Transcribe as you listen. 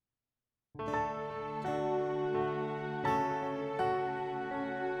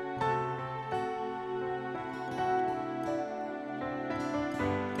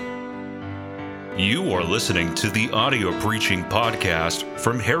You are listening to the audio preaching podcast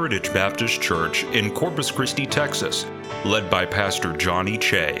from Heritage Baptist Church in Corpus Christi, Texas, led by Pastor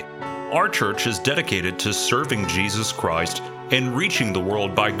Chae. Our church is dedicated to serving Jesus Christ and reaching the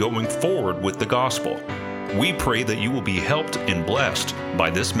world by going forward with the gospel. We pray that you will be helped and blessed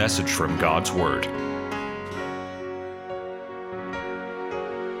by this message from God's Word.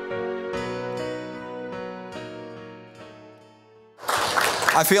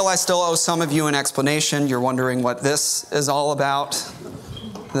 I feel I still owe some of you an explanation. You're wondering what this is all about,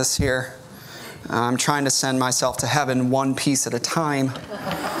 this here. I'm trying to send myself to heaven one piece at a time,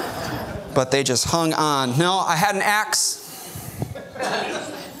 but they just hung on. No, I had an axe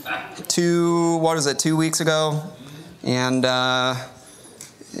 2 weeks ago, and I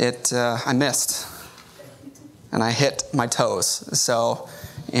missed, and I hit my toes.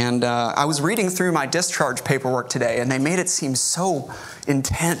 And I was reading through my discharge paperwork today, and they made it seem so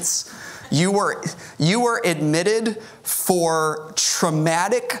intense. You were admitted for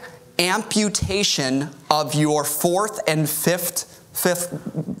traumatic amputation of your fourth and fifth.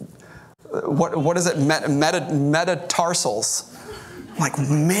 What is it? Metatarsals. I'm like,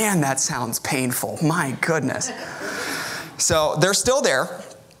 man, that sounds painful. My goodness. So they're still there.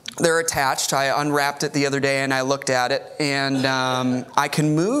 They're attached. I unwrapped it the other day and I looked at it, and I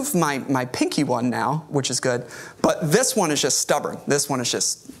can move my pinky one now, which is good. But this one is just stubborn. This one is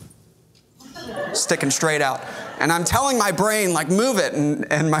just sticking straight out. And I'm telling my brain, like, move it.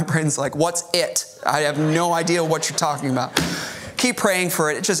 And my brain's like, what's it? I have no idea what you're talking about. Keep praying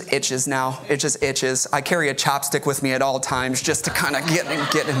for it. It just itches now. It just itches. I carry a chopstick with me at all times just to kind of get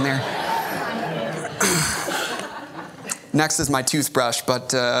in there. Next is my toothbrush,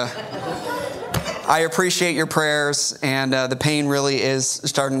 but I appreciate your prayers, and the pain really is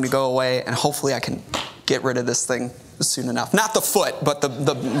starting to go away, and hopefully I can get rid of this thing soon enough. Not the foot, but the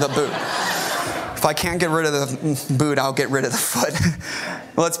boot. If I can't get rid of the boot, I'll get rid of the foot.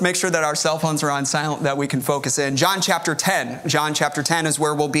 Let's make sure that our cell phones are on silent, that we can focus in. John chapter 10. John chapter 10 is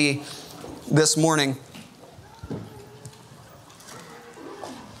where we'll be this morning.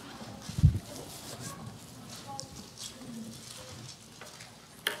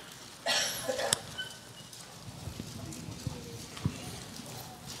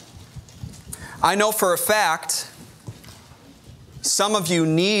 I know for a fact some of you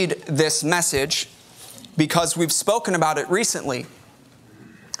need this message because we've spoken about it recently.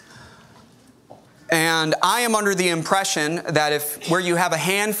 And I am under the impression that where you have a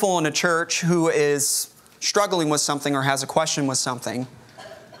handful in a church who is struggling with something or has a question with something,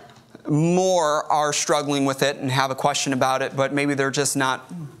 more are struggling with it and have a question about it, but maybe they're just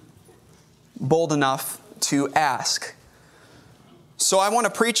not bold enough to ask. So I want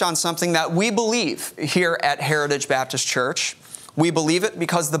to preach on something that we believe here at Heritage Baptist Church. We believe it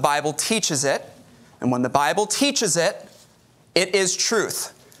because the Bible teaches it. And when the Bible teaches it, it is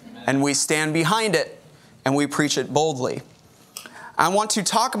truth. Amen. And we stand behind it and we preach it boldly. I want to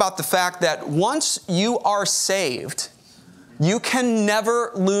talk about the fact that once you are saved, you can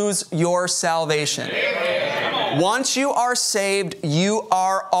never lose your salvation. Amen. Once you are saved, you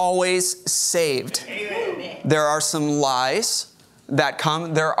are always saved. Amen. There are some lies that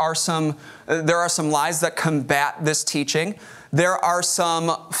come. There are some lies that combat this teaching. There are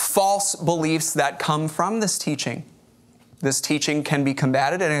some false beliefs that come from this teaching. This teaching can be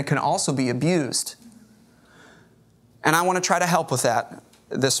combated and it can also be abused. And I want to try to help with that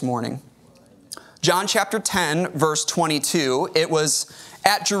this morning. John chapter 10, verse 22. It was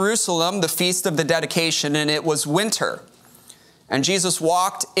at Jerusalem, the feast of the dedication, and it was winter. And Jesus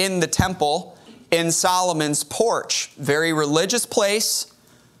walked in the temple in Solomon's porch, very religious place,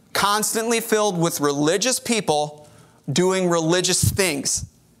 constantly filled with religious people doing religious things,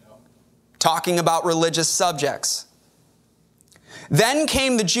 talking about religious subjects. Then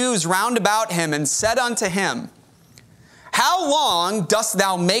came the Jews round about him and said unto him, How long dost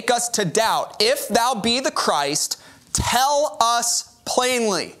thou make us to doubt? If thou be the Christ, tell us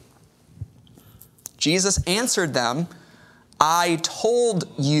plainly. Jesus answered them, I told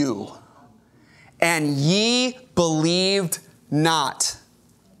you, and ye believed not.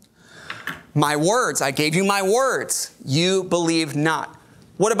 My words, I gave you my words. You believed not.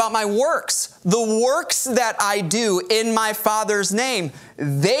 What about my works? The works that I do in my Father's name,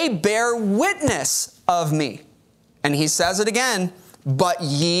 they bear witness of me. And he says it again, but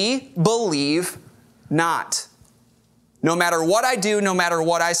ye believe not. No matter what I do, no matter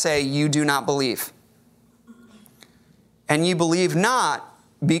what I say, you do not believe. And ye believe not,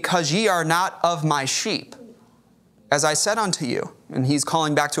 because ye are not of my sheep, as I said unto you. And he's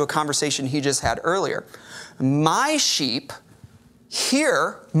calling back to a conversation he just had earlier. My sheep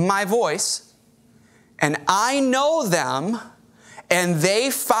hear my voice, and I know them, and they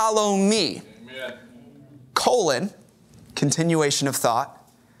follow me. Amen. Continuation of thought.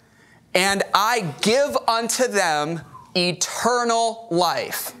 And I give unto them eternal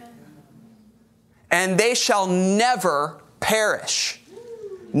life, and they shall never perish.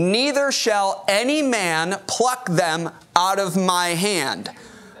 Neither shall any man pluck them out of my hand.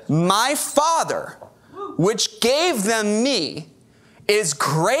 My Father, which gave them me, is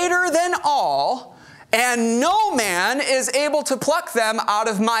greater than all, and no man is able to pluck them out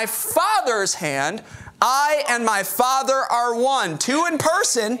of my Father's hand. I and my Father are one. Two in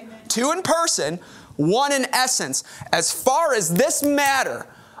person, one in essence. As far as this matter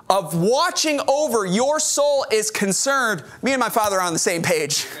of watching over your soul is concerned, me and my Father are on the same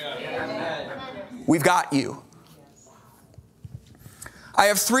page. We've got you. I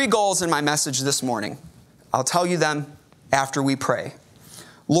have 3 goals in my message this morning. I'll tell you them after we pray.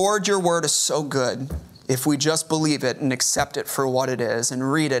 Lord, your word is so good if we just believe it and accept it for what it is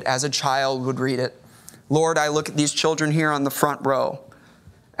and read it as a child would read it. Lord, I look at these children here on the front row,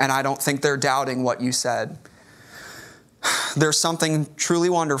 and I don't think they're doubting what you said. There's something truly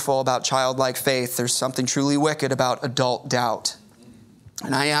wonderful about childlike faith. There's something truly wicked about adult doubt.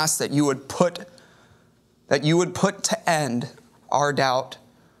 And I ask that you would put to end our doubt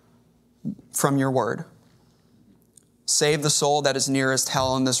from your word. Save the soul that is nearest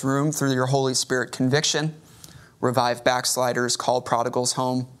hell in this room through your Holy Spirit conviction. Revive backsliders, call prodigals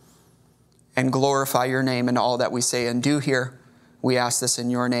home, and glorify your name in all that we say and do here. We ask this in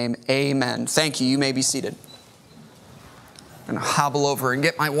your name. Amen. Thank you. You may be seated. I'm going to hobble over and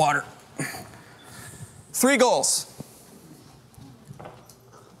get my water. 3 goals.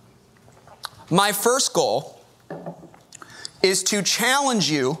 My first goal is to challenge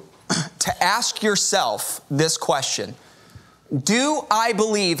you to ask yourself this question. Do I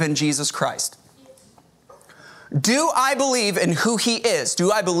believe in Jesus Christ? Do I believe in who he is?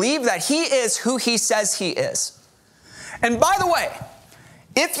 Do I believe that he is who he says he is? And by the way,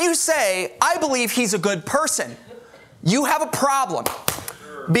 if you say, I believe he's a good person, you have a problem.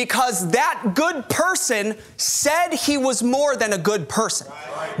 Because that good person said he was more than a good person.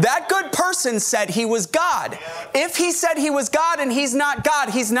 That good person said he was God. If he said he was God and he's not God,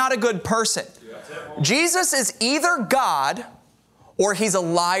 he's not a good person. Jesus is either God, or he's a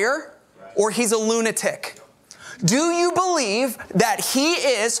liar, or he's a lunatic. Do you believe that he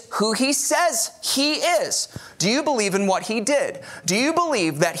is who he says he is? Do you believe in what he did? Do you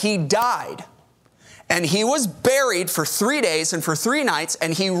believe that he died and he was buried for 3 days and for 3 nights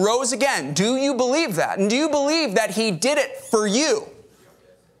and he rose again? Do you believe that? And do you believe that he did it for you?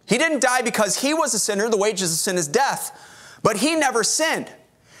 He didn't die because he was a sinner. The wages of sin is death. But he never sinned.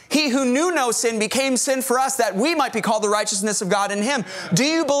 He who knew no sin became sin for us that we might be called the righteousness of God in him. Do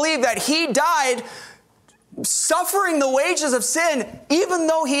you believe that he died suffering the wages of sin, even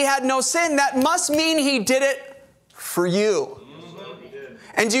though he had no sin? That must mean he did it for you.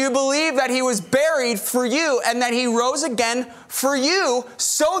 And do you believe that he was buried for you and that he rose again for you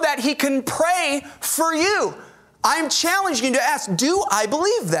so that he can pray for you? I'm challenging you to ask, do I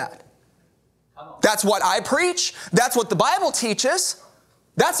believe that? That's what I preach. That's what the Bible teaches.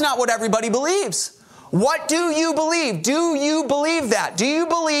 That's not what everybody believes. What do you believe? Do you believe that? Do you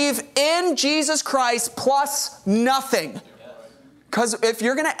believe in Jesus Christ plus nothing? Because if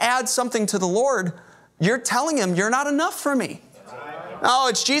you're going to add something to the Lord, you're telling him you're not enough for me. Oh,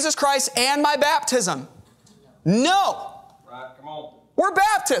 it's Jesus Christ and my baptism. No. We're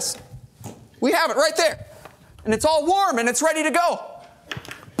Baptists. We have it right there. And it's all warm and it's ready to go.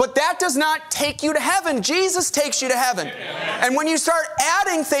 But that does not take you to heaven. Jesus takes you to heaven. And when you start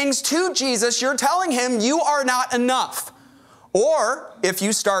adding things to Jesus, you're telling him you are not enough. Or if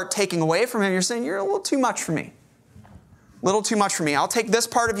you start taking away from him, you're saying you're a little too much for me. A little too much for me. I'll take this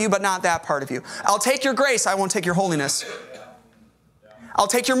part of you, but not that part of you. I'll take your grace. I won't take your holiness. I'll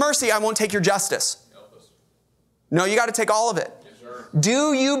take your mercy. I won't take your justice. No, you got to take all of it.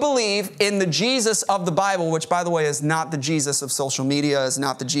 Do you believe in the Jesus of the Bible, which, by the way, is not the Jesus of social media, is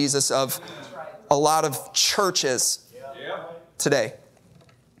not the Jesus of a lot of churches today?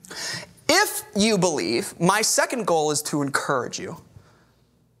 If you believe, my second goal is to encourage you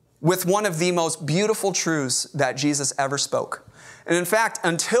with one of the most beautiful truths that Jesus ever spoke. And in fact,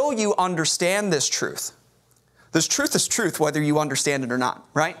 until you understand this truth is truth whether you understand it or not,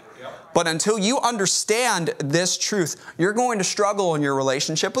 right? But until you understand this truth, you're going to struggle in your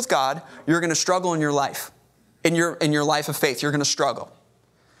relationship with God. You're going to struggle in your life. In your life of faith, you're going to struggle.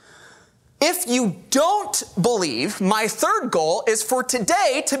 If you don't believe, my third goal is for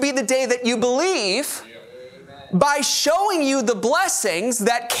today to be the day that you believe by showing you the blessings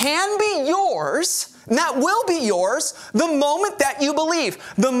that can be yours And that will be yours the moment that you believe.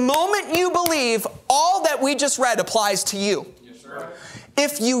 The moment you believe, all that we just read applies to you. Yes, sir.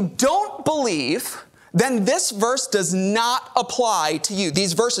 If you don't believe, then this verse does not apply to you.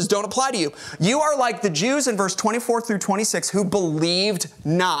 These verses don't apply to you. You are like the Jews in verse 24 through 26 who believed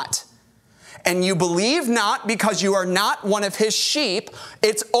not. And you believe not because you are not one of his sheep.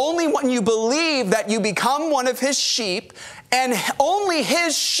 It's only when you believe that you become one of his sheep, and only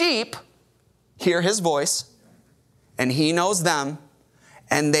his sheep hear his voice, and he knows them,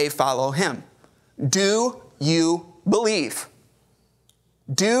 and they follow him. Do you believe?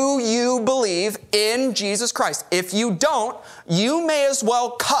 Do you believe in Jesus Christ? If you don't, you may as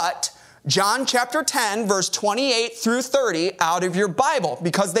well cut John chapter 10, verse 28 through 30 out of your Bible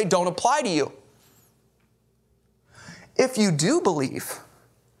because they don't apply to you. If you do believe,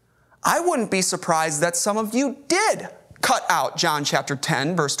 I wouldn't be surprised that some of you did cut out John chapter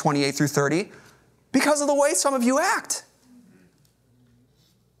 10, verse 28 through 30 because of the way some of you act.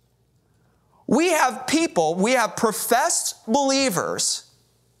 We have professed believers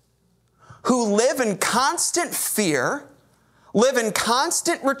who live in constant fear, live in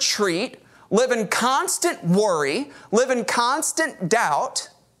constant retreat, live in constant worry, live in constant doubt.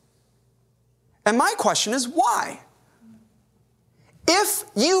 And my question is, why? If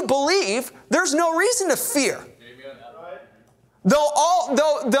you believe, there's no reason to fear.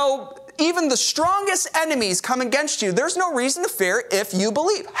 Though even the strongest enemies come against you, there's no reason to fear if you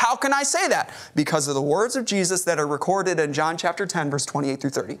believe. How can I say that? Because of the words of Jesus that are recorded in John chapter 10, verse 28 through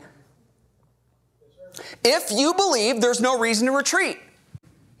 30. If you believe, there's no reason to retreat,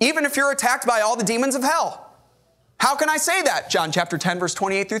 even if you're attacked by all the demons of hell. How can I say that? John chapter 10, verse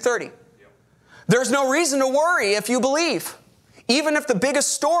 28 through 30. There's no reason to worry if you believe, even if the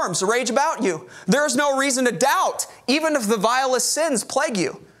biggest storms rage about you. There's no reason to doubt, even if the vilest sins plague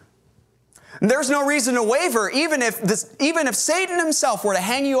you. There's no reason to waver, even if Satan himself were to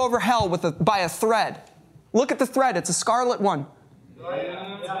hang you over hell by a thread. Look at the thread. It's a scarlet one.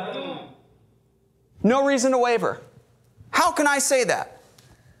 No reason to waver. How can I say that?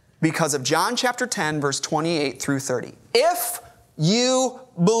 Because of John chapter 10, verse 28 through 30. If you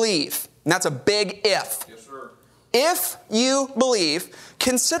believe, and that's a big if. Yes, sir. If you believe,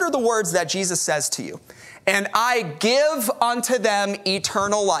 consider the words that Jesus says to you. And I give unto them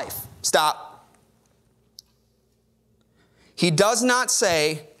eternal life. Stop. He does not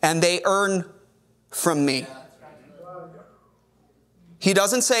say, and they earn from me. He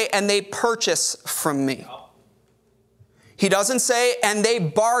doesn't say, and they purchase from me. He doesn't say, and they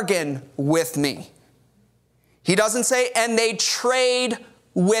bargain with me. He doesn't say, and they trade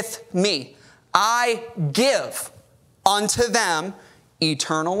with me. I give unto them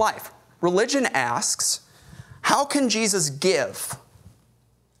eternal life. Religion asks, how can Jesus give?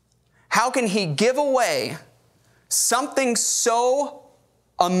 How can he give away something so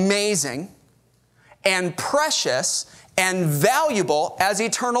amazing and precious and valuable as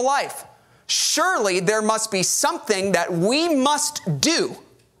eternal life? Surely there must be something that we must do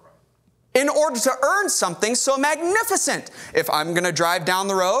in order to earn something so magnificent. If I'm going to drive down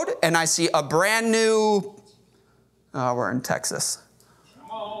the road and I see a brand new, we're in Texas,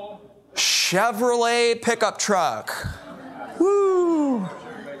 Chevrolet pickup truck. Woo!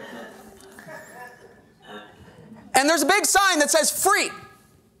 And there's a big sign that says free.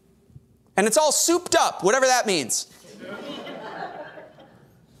 And it's all souped up, whatever that means.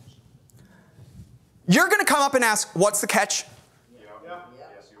 You're going to come up and ask, what's the catch? Yes,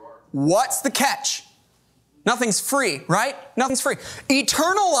 you are. What's the catch? Nothing's free, right? Nothing's free.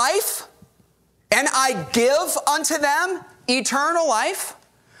 Eternal life, and I give unto them eternal life.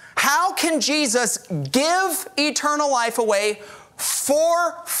 How can Jesus give eternal life away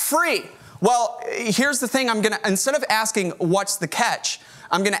for free? Well, here's the thing. Instead of asking, what's the catch?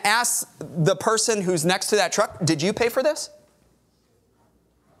 I'm going to ask the person who's next to that truck, did you pay for this?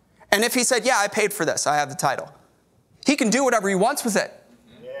 And if he said, yeah, I paid for this, I have the title, he can do whatever he wants with it.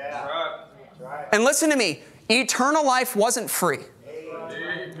 Yeah. That's right. And listen to me, eternal life wasn't free.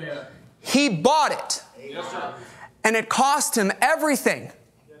 Amen. He bought it. Yes, sir. And it cost him everything.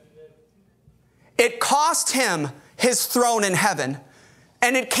 It cost him his throne in heaven.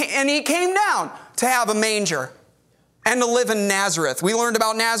 And he came down to have a manger and to live in Nazareth. We learned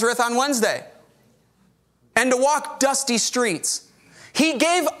about Nazareth on Wednesday. And to walk dusty streets. He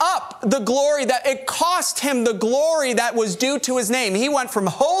gave up the glory that it cost him, the glory that was due to his name. He went from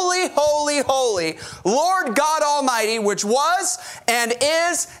holy, holy, holy, Lord God Almighty, which was and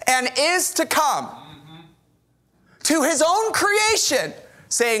is to come, to his own creation,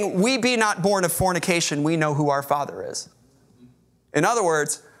 saying, we be not born of fornication, we know who our Father is. In other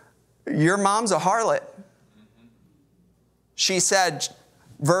words, Your mom's a harlot. She said,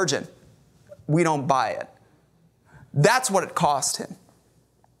 virgin. We don't buy it. That's what it cost him.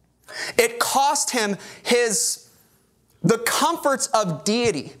 It cost him the comforts of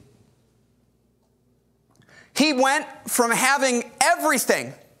deity. He went from having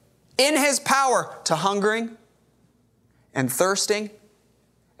everything in his power to hungering and thirsting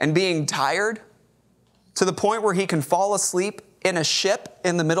and being tired to the point where he can fall asleep in a ship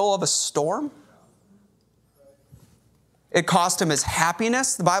in the middle of a storm. It cost him his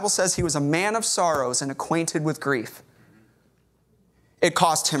happiness. The Bible says he was a man of sorrows and acquainted with grief. It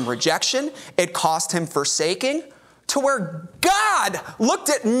cost him rejection. It cost him forsaking, to where God looked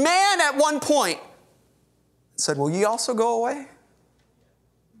at man at one point and said, will ye also go away?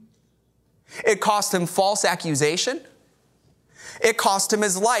 It cost him false accusation. It cost him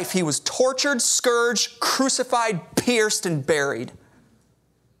his life. He was tortured, scourged, crucified, pierced, and buried.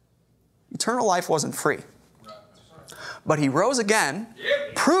 Eternal life wasn't free. But he rose again,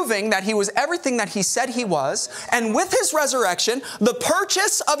 proving that he was everything that he said he was. And with his resurrection, the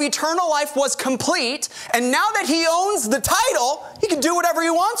purchase of eternal life was complete. And now that he owns the title, he can do whatever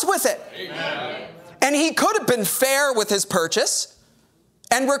he wants with it. Amen. And he could have been fair with his purchase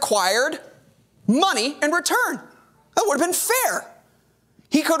and required money in return. That would have been fair.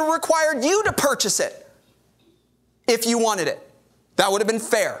 He could have required you to purchase it if you wanted it. That would have been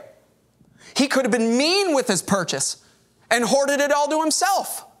fair. He could have been mean with his purchase and hoarded it all to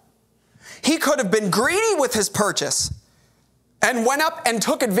himself. He could have been greedy with his purchase and went up and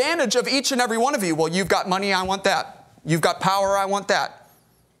took advantage of each and every one of you. Well, you've got money, I want that. You've got power, I want that.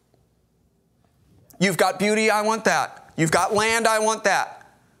 You've got beauty, I want that. You've got land, I want that.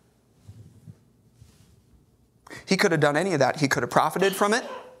 He could have done any of that. He could have profited from it.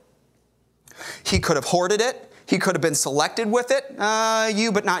 He could have hoarded it. He could have been selected with it.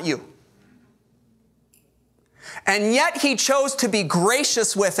 You, but not you. And yet he chose to be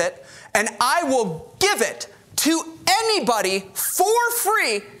gracious with it, and I will give it to anybody for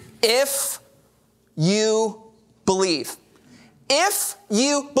free if you believe. If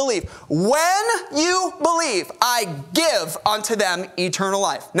you believe. When you believe, I give unto them eternal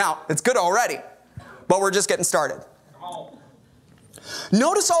life. Now, it's good already, but we're just getting started.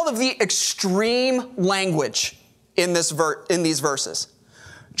 Notice all of the extreme language in these verses.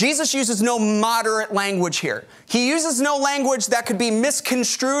 Jesus uses no moderate language here. He uses no language that could be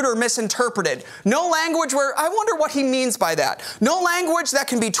misconstrued or misinterpreted. No language where, I wonder what he means by that. No language that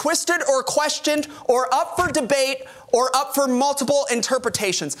can be twisted or questioned or up for debate or up for multiple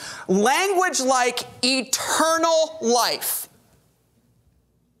interpretations. Language like eternal life.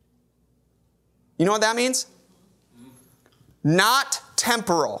 You know what that means? Not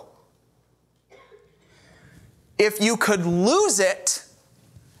temporal. If you could lose it,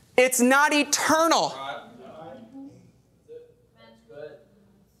 it's not eternal.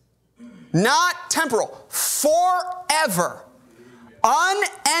 Not temporal. Forever.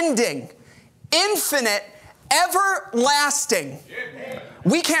 Unending. Infinite. Everlasting.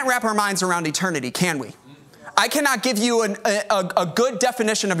 We can't wrap our minds around eternity, can we? I cannot give you a good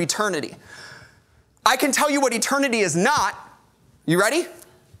definition of eternity. I can tell you what eternity is not. You ready?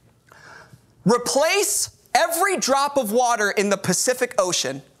 Replace every drop of water in the Pacific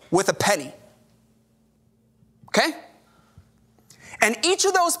Ocean with a penny. Okay? And each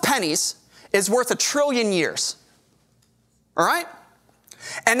of those pennies is worth 1 trillion years. All right?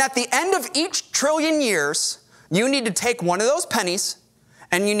 And at the end of each 1 trillion years, you need to take one of those pennies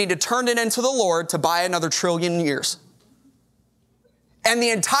and you need to turn it into the Lord to buy another 1 trillion years. And the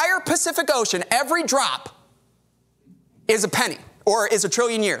entire Pacific Ocean, every drop, is a penny or is 1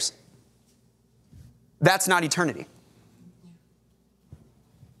 trillion years. That's not eternity.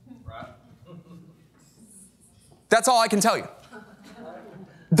 That's all I can tell you.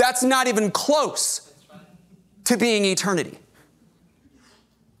 That's not even close to being eternity.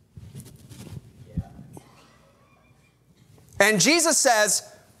 And Jesus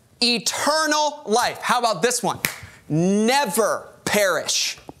says, eternal life. How about this one? Never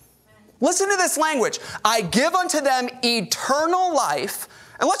perish. Listen to this language. I give unto them eternal life.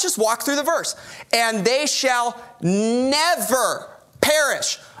 And let's just walk through the verse. And they shall never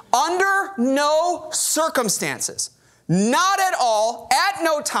perish. Under no circumstances, not at all, at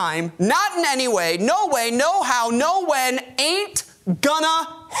no time, not in any way, no how, no when, ain't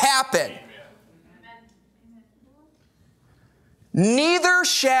gonna happen. Neither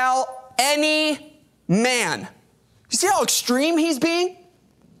shall any man. You see how extreme he's being?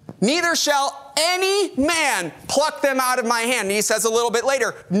 Neither shall any man pluck them out of my hand. And he says a little bit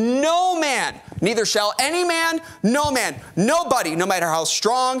later, no man, Neither shall any man, nobody, no matter how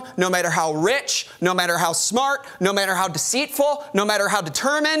strong, no matter how rich, no matter how smart, no matter how deceitful, no matter how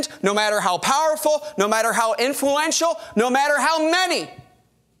determined, no matter how powerful, no matter how influential, no matter how many.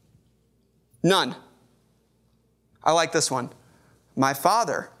 None. I like this one. My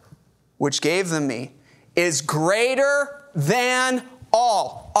Father, which gave them me, is greater than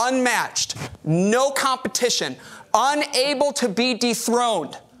all. Unmatched. No competition. Unable to be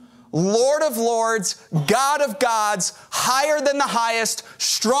dethroned. Lord of lords, God of gods, higher than the highest,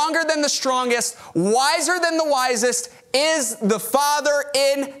 stronger than the strongest, wiser than the wisest, is the Father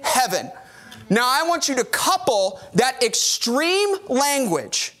in heaven. Now I want you to couple that extreme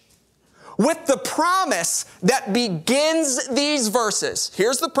language with the promise that begins these verses.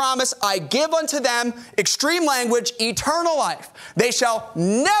 Here's the promise. I give unto them, extreme language, eternal life. They shall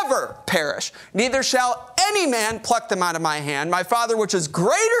never perish, neither shall any man pluck them out of my hand. My Father, which is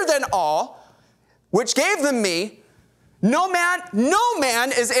greater than all, which gave them me, no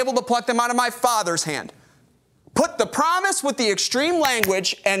man is able to pluck them out of my Father's hand. Put the promise with the extreme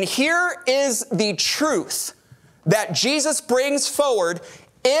language, and here is the truth that Jesus brings forward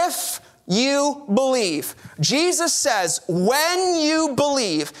if you believe. Jesus says, when you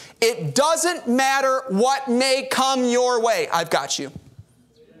believe, it doesn't matter what may come your way. I've got you.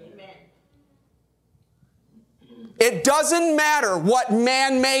 Amen. It doesn't matter what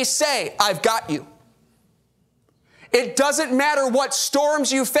man may say. I've got you. It doesn't matter what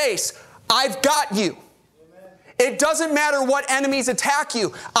storms you face. I've got you. Amen. It doesn't matter what enemies attack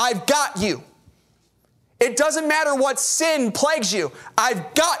you. I've got you. It doesn't matter what sin plagues you.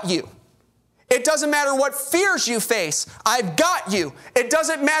 I've got you. It doesn't matter what fears you face. I've got you. It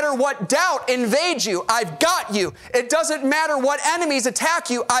doesn't matter what doubt invades you. I've got you. It doesn't matter what enemies attack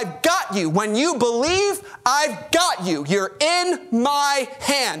you. I've got you. When you believe, I've got you. You're in my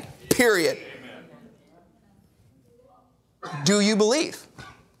hand. Period. Amen. Do you believe?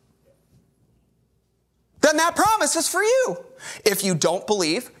 Then that promise is for you. If you don't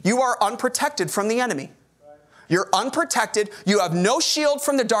believe, you are unprotected from the enemy. You're unprotected. You have no shield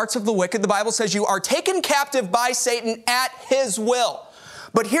from the darts of the wicked. The Bible says you are taken captive by Satan at his will.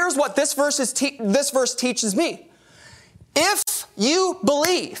 But here's what this verse teaches me. If you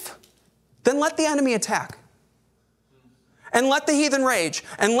believe, then let the enemy attack. And let the heathen rage.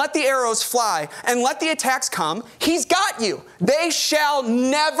 And let the arrows fly. And let the attacks come. He's got you. They shall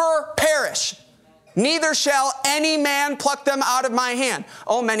never perish. Neither shall any man pluck them out of my hand.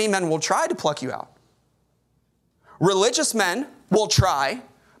 Oh, many men will try to pluck you out. Religious men will try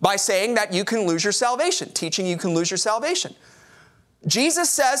by saying that you can lose your salvation, teaching you can lose your salvation. Jesus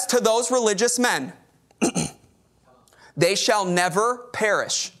says to those religious men, they shall never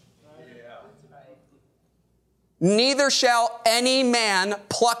perish. Neither shall any man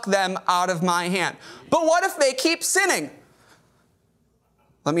pluck them out of my hand. But what if they keep sinning?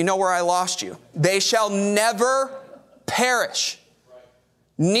 Let me know where I lost you. They shall never perish.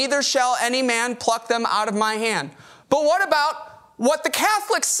 Neither shall any man pluck them out of my hand. But what about what the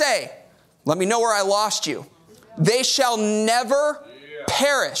Catholics say? Let me know where I lost you. They shall never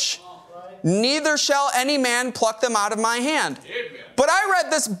perish. Neither shall any man pluck them out of my hand. But I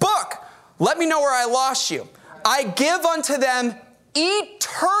read this book. Let me know where I lost you. I give unto them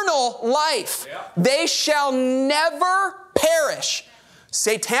eternal life. They shall never perish.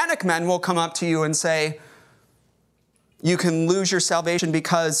 Satanic men will come up to you and say, you can lose your salvation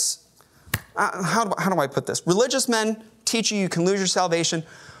because, how do I put this? Religious men teach you can lose your salvation.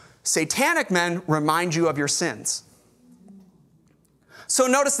 Satanic men remind you of your sins. So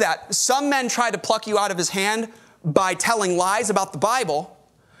notice that. Some men try to pluck you out of his hand by telling lies about the Bible.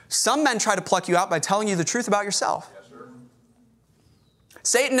 Some men try to pluck you out by telling you the truth about yourself. Yes, sir.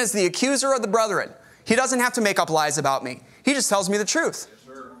 Satan is the accuser of the brethren. He doesn't have to make up lies about me. He just tells me the truth. Yes,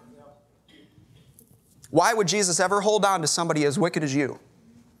 sir. Why would Jesus ever hold on to somebody as wicked as you?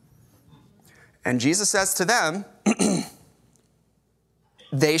 And Jesus says to them,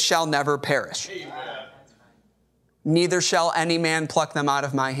 they shall never perish. Amen. Neither shall any man pluck them out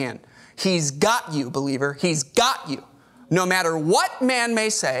of my hand. He's got you, believer. He's got you. No matter what man may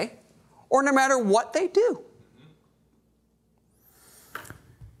say, or no matter what they do.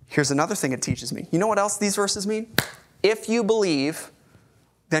 Here's another thing it teaches me. You know what else these verses mean? If you believe,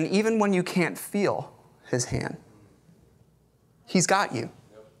 then even when you can't feel his hand, he's got you.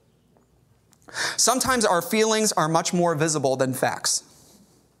 Sometimes our feelings are much more visible than facts.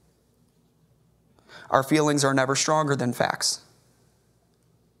 Our feelings are never stronger than facts.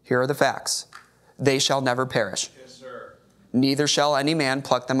 Here are the facts. They shall never perish. Yes, sir. Neither shall any man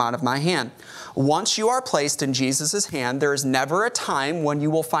pluck them out of my hand. Once you are placed in Jesus' hand, there is never a time when you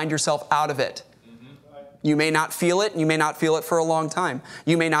will find yourself out of it. You may not feel it, and you may not feel it for a long time.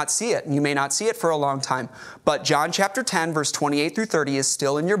 You may not see it, and you may not see it for a long time. But John chapter 10, verse 28 through 30 is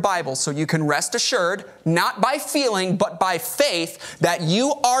still in your Bible, so you can rest assured, not by feeling, but by faith, that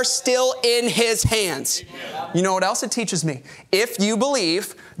you are still in His hands. You know what else it teaches me? If you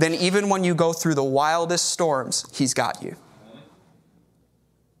believe, then even when you go through the wildest storms, He's got you.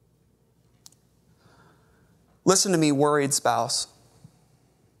 Listen to me, worried spouse,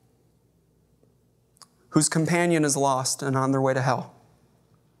 whose companion is lost and on their way to hell.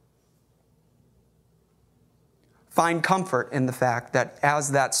 Find comfort in the fact that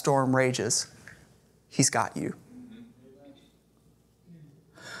as that storm rages, He's got you.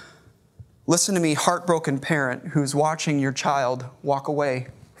 Listen to me, heartbroken parent who's watching your child walk away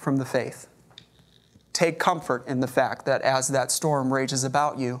from the faith. Take comfort in the fact that as that storm rages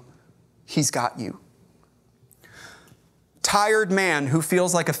about you, He's got you. Tired man who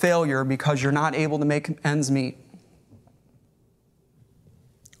feels like a failure because you're not able to make ends meet.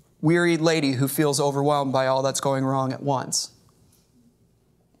 Wearied lady who feels overwhelmed by all that's going wrong at once.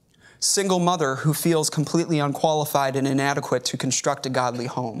 Single mother who feels completely unqualified and inadequate to construct a godly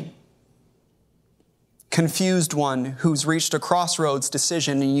home. Confused one who's reached a crossroads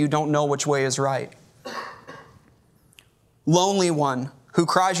decision and you don't know which way is right. Lonely one who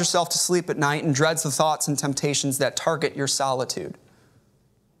cries yourself to sleep at night and dreads the thoughts and temptations that target your solitude.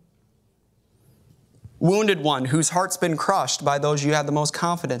 Wounded one whose heart's been crushed by those you had the most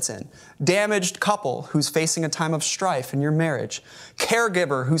confidence in. Damaged couple who's facing a time of strife in your marriage.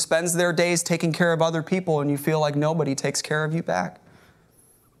 Caregiver who spends their days taking care of other people and you feel like nobody takes care of you back.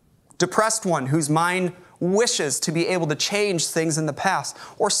 Depressed one whose mind wishes to be able to change things in the past,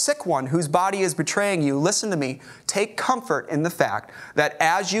 or sick one whose body is betraying you. Listen to me. Take comfort in the fact that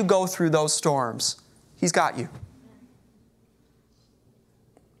as you go through those storms, He's got you.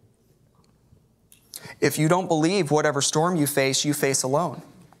 If you don't believe whatever storm you face alone.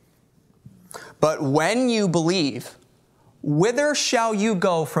 But when you believe, whither shall you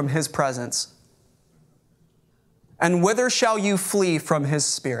go from His presence? And whither shall you flee from His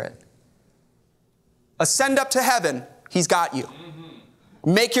Spirit? Ascend up to heaven, He's got you.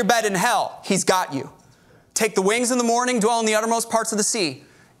 Make your bed in hell, He's got you. Take the wings in the morning, dwell in the uttermost parts of the sea.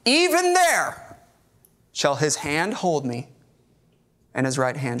 Even there shall His hand hold me, and His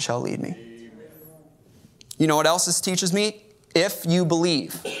right hand shall lead me. You know what else this teaches me? If you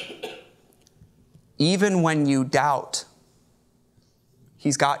believe, even when you doubt,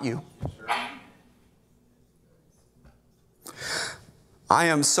 He's got you. I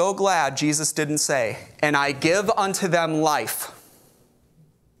am so glad Jesus didn't say, and I give unto them life,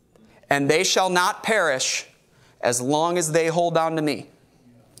 and they shall not perish as long as they hold on to me.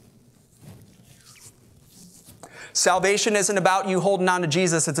 Salvation isn't about you holding on to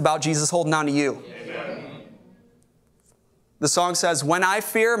Jesus, it's about Jesus holding on to you. Amen. The song says, when I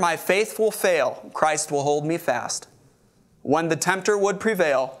fear my faith will fail, Christ will hold me fast. When the tempter would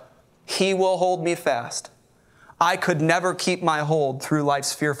prevail, He will hold me fast. I could never keep my hold through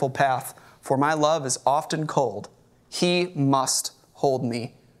life's fearful path, for my love is often cold. He must hold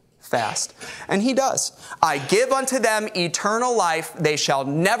me fast. And He does. I give unto them eternal life. They shall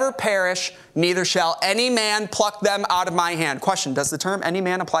never perish, neither shall any man pluck them out of my hand. Question, does the term any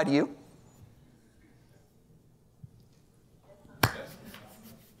man apply to you?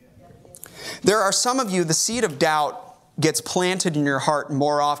 There are some of you, the seed of doubt gets planted in your heart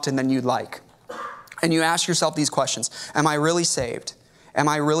more often than you'd like. And you ask yourself these questions. Am I really saved? Am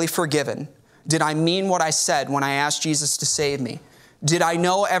I really forgiven? Did I mean what I said when I asked Jesus to save me? Did I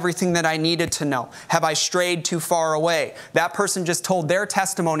know everything that I needed to know? Have I strayed too far away? That person just told their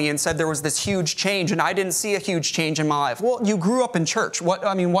testimony and said there was this huge change, and I didn't see a huge change in my life. Well, you grew up in church.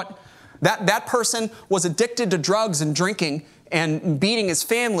 That person was addicted to drugs and drinking and beating his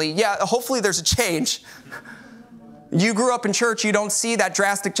family. Yeah, hopefully there's a change. You grew up in church, you don't see that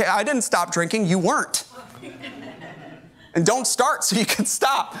drastic change. I didn't stop drinking, you weren't. And don't start so you can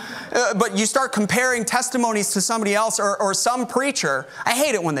stop. But you start comparing testimonies to somebody else or some preacher. I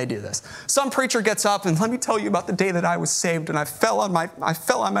hate it when they do this. Some preacher gets up and let me tell you about the day that I was saved, and I fell on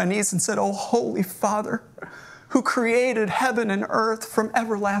my knees and said, "Oh, Holy Father, who created heaven and earth from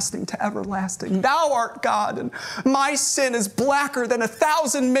everlasting to everlasting. Thou art God, and my sin is blacker than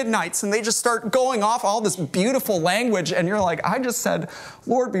 1,000 midnights." And they just start going off all this beautiful language, and you're like, I just said,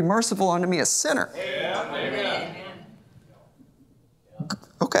 "Lord, be merciful unto me, a sinner." Yeah, amen.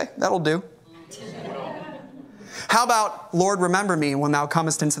 Okay, that'll do. How about, "Lord, remember me when thou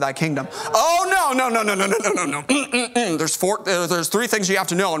comest into thy kingdom"? Oh, no. There's three things you have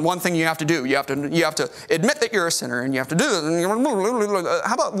to know and one thing you have to do. You have to admit that you're a sinner, and you have to do it.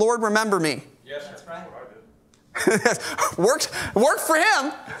 How about, "Lord, remember me"? Yes, that's right. worked for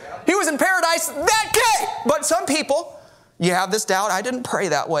him. He was in paradise that day. But some people, you have this doubt. I didn't pray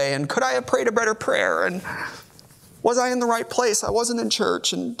that way. And could I have prayed a better prayer? And was I in the right place? I wasn't in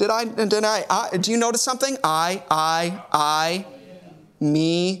church. And did I, do you notice something?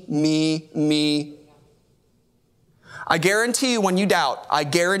 Me. I guarantee you when you doubt, I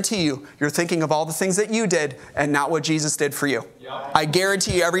guarantee you're thinking of all the things that you did and not what Jesus did for you. Yep. I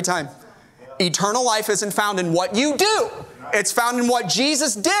guarantee you every time. Eternal life isn't found in what you do. It's found in what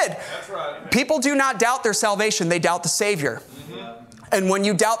Jesus did. That's right. People do not doubt their salvation. They doubt the Savior. And when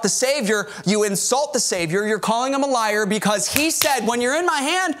you doubt the Savior, you insult the Savior. You're calling him a liar because he said, when you're in my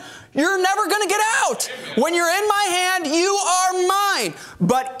hand, you're never going to get out. When you're in my hand, you are mine.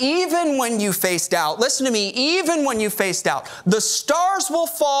 But even when you face doubt, listen to me, even when you face doubt, the stars will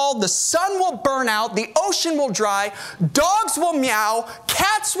fall, the sun will burn out, the ocean will dry, dogs will meow,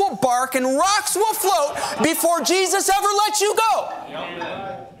 cats will bark, and rocks will float before Jesus ever lets you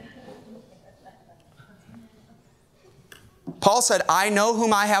go. Paul said, I know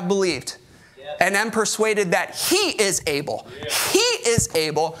whom I have believed, and am persuaded that he is able. He is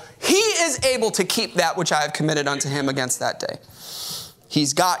able. He is able to keep that which I have committed unto him against that day.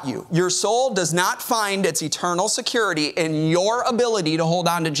 He's got you. Your soul does not find its eternal security in your ability to hold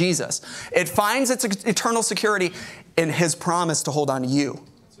on to Jesus. It finds its eternal security in his promise to hold on to you.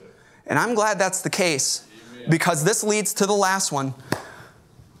 And I'm glad that's the case, because this leads to the last one.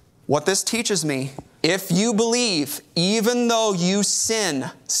 What this teaches me, if you believe, even though you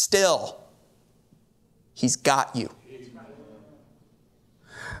sin still, he's got you.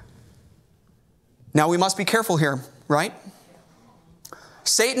 Now we must be careful here, right?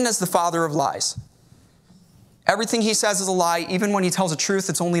 Satan is the father of lies. Everything he says is a lie. Even when he tells the truth,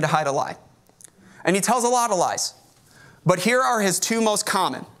 it's only to hide a lie. And he tells a lot of lies. But here are his two most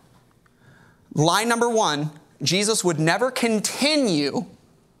common. Lie number one, Jesus would never continue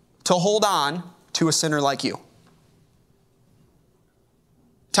to hold on to a sinner like you.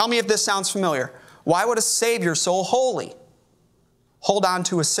 Tell me if this sounds familiar. Why would a Savior so holy hold on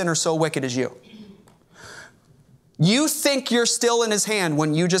to a sinner so wicked as you? You think you're still in his hand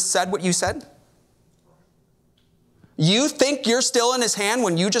when you just said what you said? You think you're still in his hand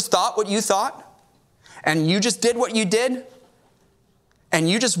when you just thought what you thought? And you just did what you did? And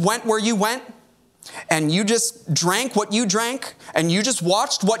you just went where you went? And you just drank what you drank? And you just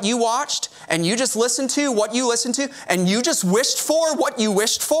watched what you watched? And you just listened to what you listened to? And you just wished for what you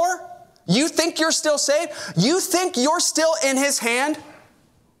wished for? You think you're still saved? You think you're still in his hand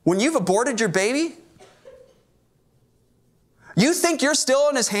when you've aborted your baby? You think you're still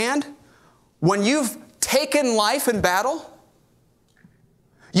in his hand when you've taken life in battle?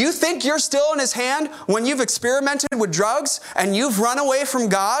 You think you're still in his hand when you've experimented with drugs and you've run away from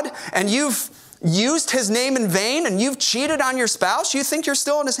God and you've used his name in vain and you've cheated on your spouse? You think you're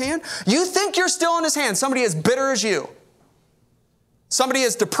still in his hand? You think you're still in his hand? Somebody as bitter as you. Somebody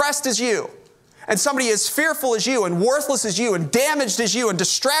as depressed as you. And somebody as fearful as you and worthless as you and damaged as you and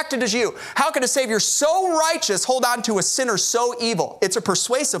distracted as you. How can a Savior so righteous hold on to a sinner so evil? It's a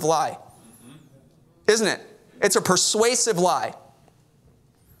persuasive lie. Isn't it? It's a persuasive lie.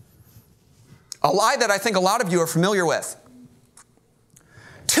 A lie that I think a lot of you are familiar with.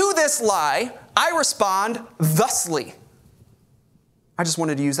 To this lie, I respond thusly. I just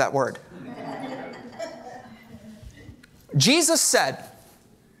wanted to use that word. Jesus said,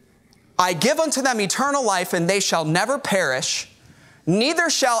 I give unto them eternal life, and they shall never perish, neither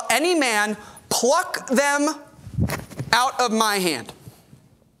shall any man pluck them out of my hand.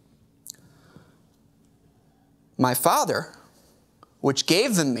 My Father, which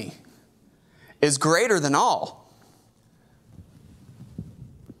gave them me, is greater than all.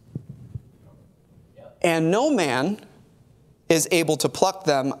 And no man is able to pluck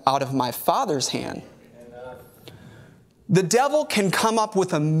them out of my Father's hand. The devil can come up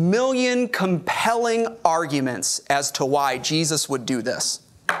with 1,000,000 compelling arguments as to why Jesus would do this.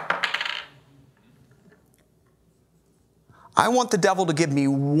 I want the devil to give me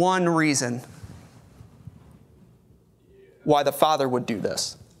one reason why the Father would do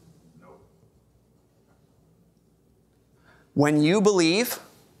this. When you believe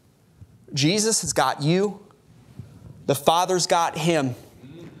Jesus has got you, the Father's got him.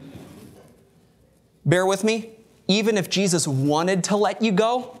 Bear with me. Even if Jesus wanted to let you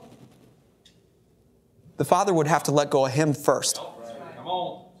go, the Father would have to let go of him first. Come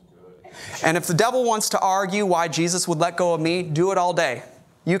on. And if the devil wants to argue why Jesus would let go of me, do it all day.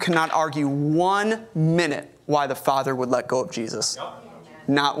 You cannot argue 1 minute why the Father would let go of Jesus.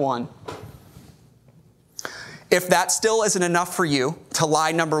 Not one. If that still isn't enough for you to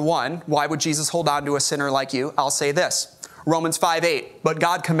lie number one, why would Jesus hold on to a sinner like you? I'll say this. Romans 5:8, but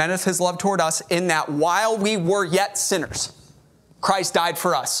God commendeth his love toward us in that while we were yet sinners, Christ died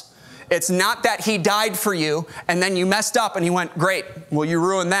for us. It's not that he died for you and then you messed up and he went, great, well, you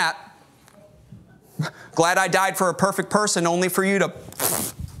ruined that. Glad I died for a perfect person only for you to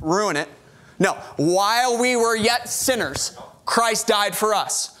ruin it. No, while we were yet sinners, Christ died for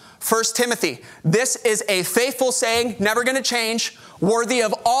us. 1 Timothy, this is a faithful saying, never going to change, worthy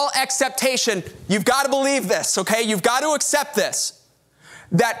of all acceptation. You've got to believe this, okay? You've got to accept this.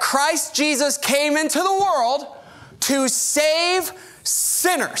 That Christ Jesus came into the world to save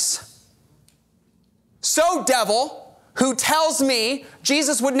sinners. So, devil, who tells me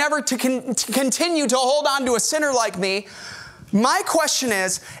Jesus would never continue to hold on to a sinner like me, my question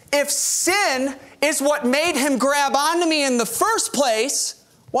is, if sin is what made him grab onto me in the first place,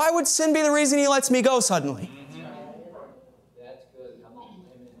 why would sin be the reason he lets me go suddenly?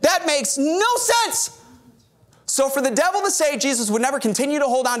 That makes no sense. So for the devil to say Jesus would never continue to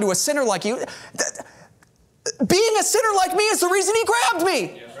hold on to a sinner like you, being a sinner like me is the reason he grabbed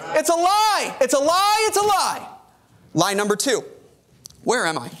me. It's a lie. It's a lie. It's a lie. Lie number 2. Where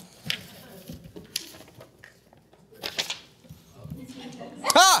am I?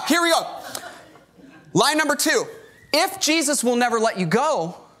 Here we go. Lie number 2. If Jesus will never let you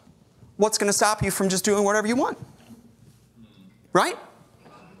go, what's going to stop you from just doing whatever you want? Right?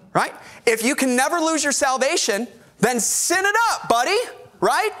 Right? If you can never lose your salvation, then sin it up, buddy.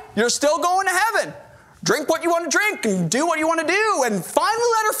 Right? You're still going to heaven. Drink what you want to drink and do what you want to do and finally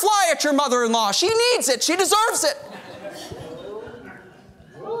let her fly at your mother-in-law. She needs it. She deserves it.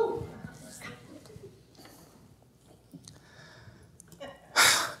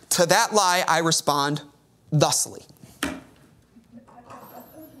 To that lie, I respond thusly.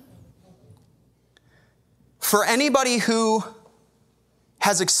 For anybody who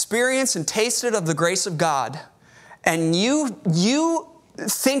has experienced and tasted of the grace of God, and you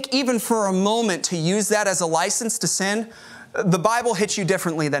think even for a moment to use that as a license to sin, the Bible hits you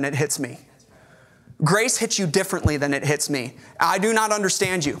differently than it hits me. Grace hits you differently than it hits me. I do not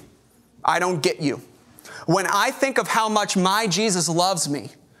understand you. I don't get you. When I think of how much my Jesus loves me,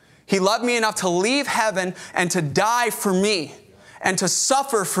 he loved me enough to leave heaven and to die for me and to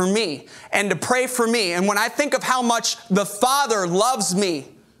suffer for me and to pray for me. And when I think of how much the Father loves me,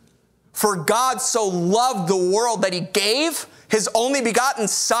 for God so loved the world that he gave his only begotten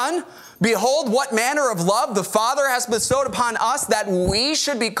Son, behold, what manner of love the Father has bestowed upon us that we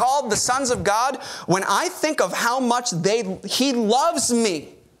should be called the sons of God. When I think of how much he loves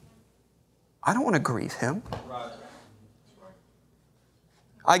me, I don't want to grieve him.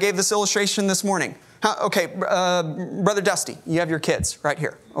 I gave this illustration this morning. Okay, Brother Dusty, you have your kids right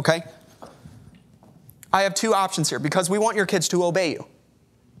here, okay? I have 2 options here because we want your kids to obey you.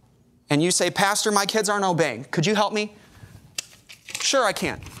 And you say, Pastor, my kids aren't obeying. Could you help me? Sure, I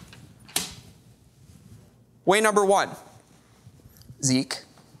can. Way number 1, Zeke,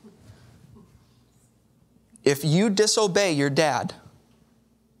 if you disobey your dad,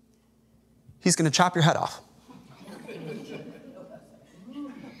 he's going to chop your head off.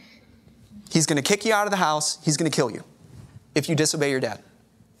 He's going to kick you out of the house. He's going to kill you if you disobey your dad.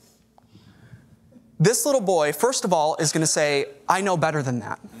 This little boy, first of all, is going to say, I know better than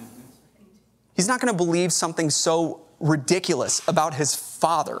that. He's not going to believe something so ridiculous about his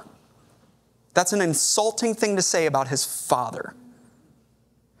father. That's an insulting thing to say about his father.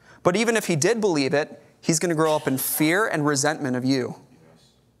 But even if he did believe it, he's going to grow up in fear and resentment of you.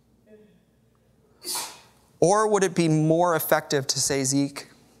 Or would it be more effective to say, Zeke,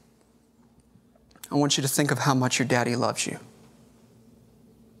 I want you to think of how much your daddy loves you.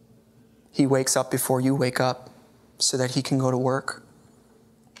 He wakes up before you wake up so that he can go to work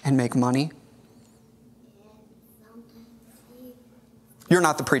and make money. You're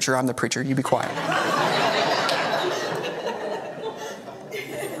not the preacher, I'm the preacher. You be quiet.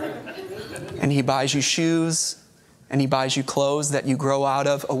 And he buys you shoes and he buys you clothes that you grow out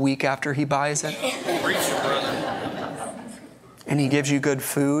of a week after he buys it. And he gives you good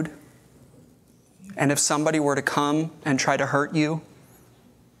food. And if somebody were to come and try to hurt you,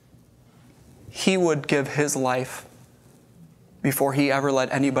 he would give his life before he ever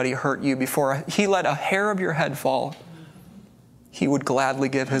let anybody hurt you. Before he let a hair of your head fall, he would gladly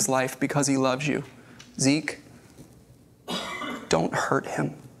give his life because he loves you. Zeke, don't hurt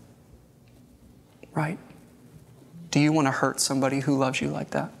him. Right? Do you want to hurt somebody who loves you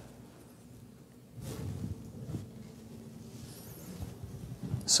like that?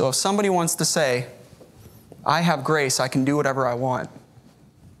 So if somebody wants to say, I have grace, I can do whatever I want,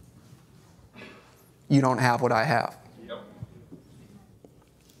 you don't have what I have. Yep.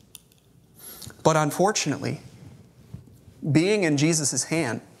 But unfortunately, being in Jesus'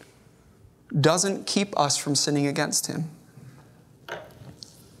 hand doesn't keep us from sinning against him.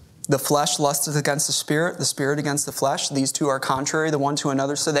 The flesh lusteth against the spirit against the flesh. These two are contrary the one to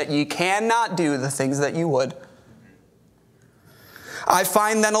another, so that ye cannot do the things that you would. I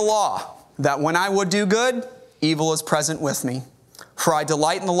find then a law, that when I would do good, evil is present with me. For I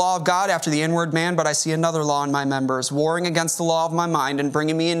delight in the law of God after the inward man, but I see another law in my members, warring against the law of my mind, and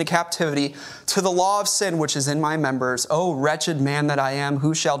bringing me into captivity to the law of sin which is in my members. O wretched man that I am,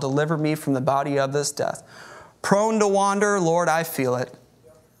 who shall deliver me from the body of this death? Prone to wander, Lord, I feel it.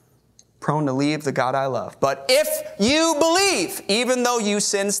 Prone to leave the God I love. But if you believe, even though you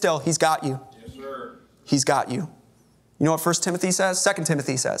sin still, he's got you. Yes, sir. He's got you. You know what 1 Timothy says? 2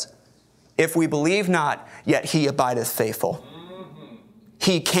 Timothy says, if we believe not, yet he abideth faithful.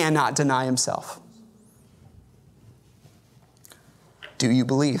 He cannot deny himself. Do you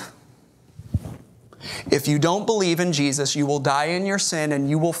believe? If you don't believe in Jesus, you will die in your sin and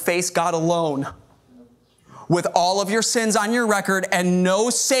you will face God alone with all of your sins on your record and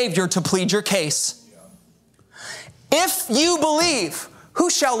no Savior to plead your case. If you believe, who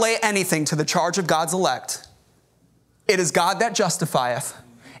shall lay anything to the charge of God's elect? It is God that justifieth.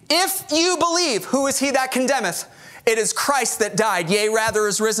 If you believe, who is he that condemneth? It is Christ that died, yea, rather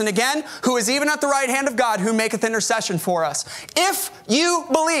is risen again, who is even at the right hand of God, who maketh intercession for us. If you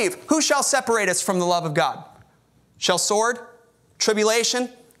believe, who shall separate us from the love of God? Shall sword, tribulation,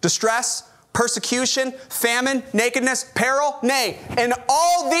 distress, persecution, famine, nakedness, peril? Nay, in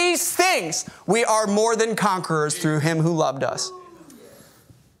all these things we are more than conquerors through him who loved us.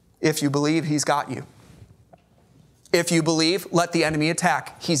 If you believe, he's got you. If you believe, let the enemy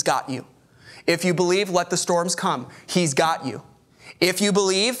attack. He's got you. If you believe, let the storms come. He's got you. If you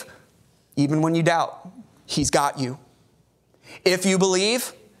believe, even when you doubt, he's got you. If you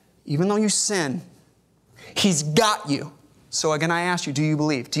believe, even though you sin, he's got you. So again, I ask you, do you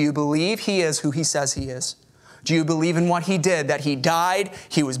believe? Do you believe he is who he says he is? Do you believe in what he did, that he died,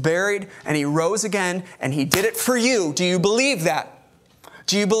 he was buried, and he rose again, and he did it for you? Do you believe that?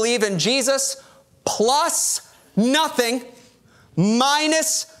 Do you believe in Jesus plus nothing,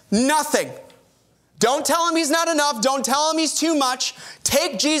 minus nothing? Don't tell him he's not enough. Don't tell him he's too much.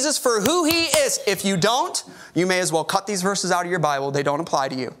 Take Jesus for who he is. If you don't, you may as well cut these verses out of your Bible. They don't apply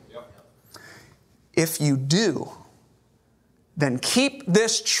to you. Yep. If you do, then keep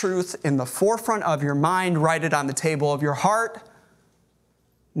this truth in the forefront of your mind. Write it on the table of your heart.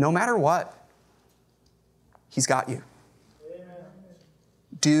 No matter what, he's got you. Amen.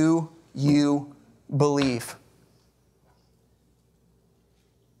 Do you believe?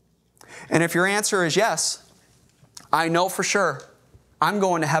 And if your answer is yes, I know for sure I'm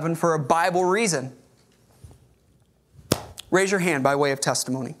going to heaven for a Bible reason. Raise your hand by way of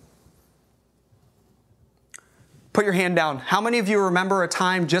testimony. Put your hand down. How many of you remember a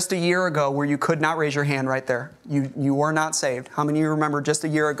time just a year ago where you could not raise your hand right there? You were not saved. How many of you remember just a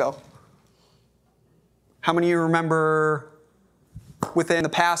year ago? How many of you remember within the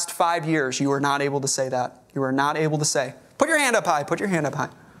past 5 years you were not able to say that? You were not able to say. Put your hand up high. Put your hand up high.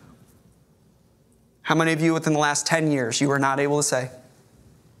 How many of you within the last 10 years you were not able to say?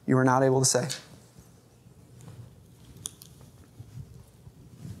 You were not able to say.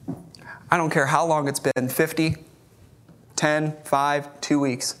 I don't care how long it's been, 50, 10, 5, 2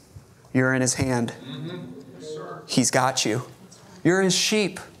 weeks. You're in his hand. He's got you. You're his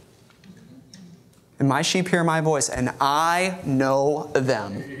sheep. And my sheep hear my voice, and I know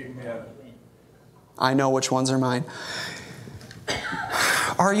them. I know which ones are mine.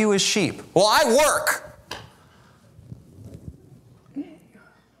 Are you his sheep? Well, I work.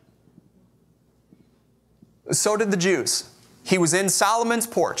 So did the Jews. He was in Solomon's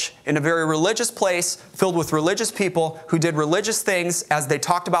porch, in a very religious place, filled with religious people who did religious things as they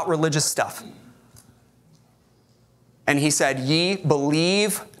talked about religious stuff. And he said, "Ye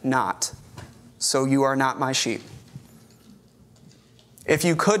believe not, so you are not my sheep." If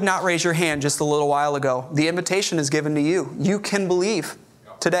you could not raise your hand just a little while ago, the invitation is given to you. You can believe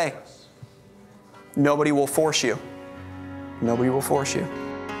today. Nobody will force you. Nobody will force you.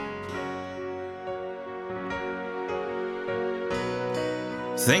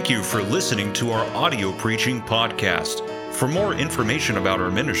 Thank you for listening to our audio preaching podcast. For more information about our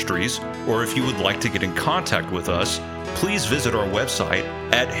ministries, or if you would like to get in contact with us, please visit our website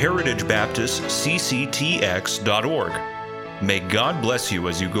at heritagebaptistcctx.org. May God bless you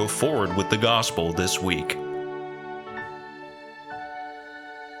as you go forward with the gospel this week.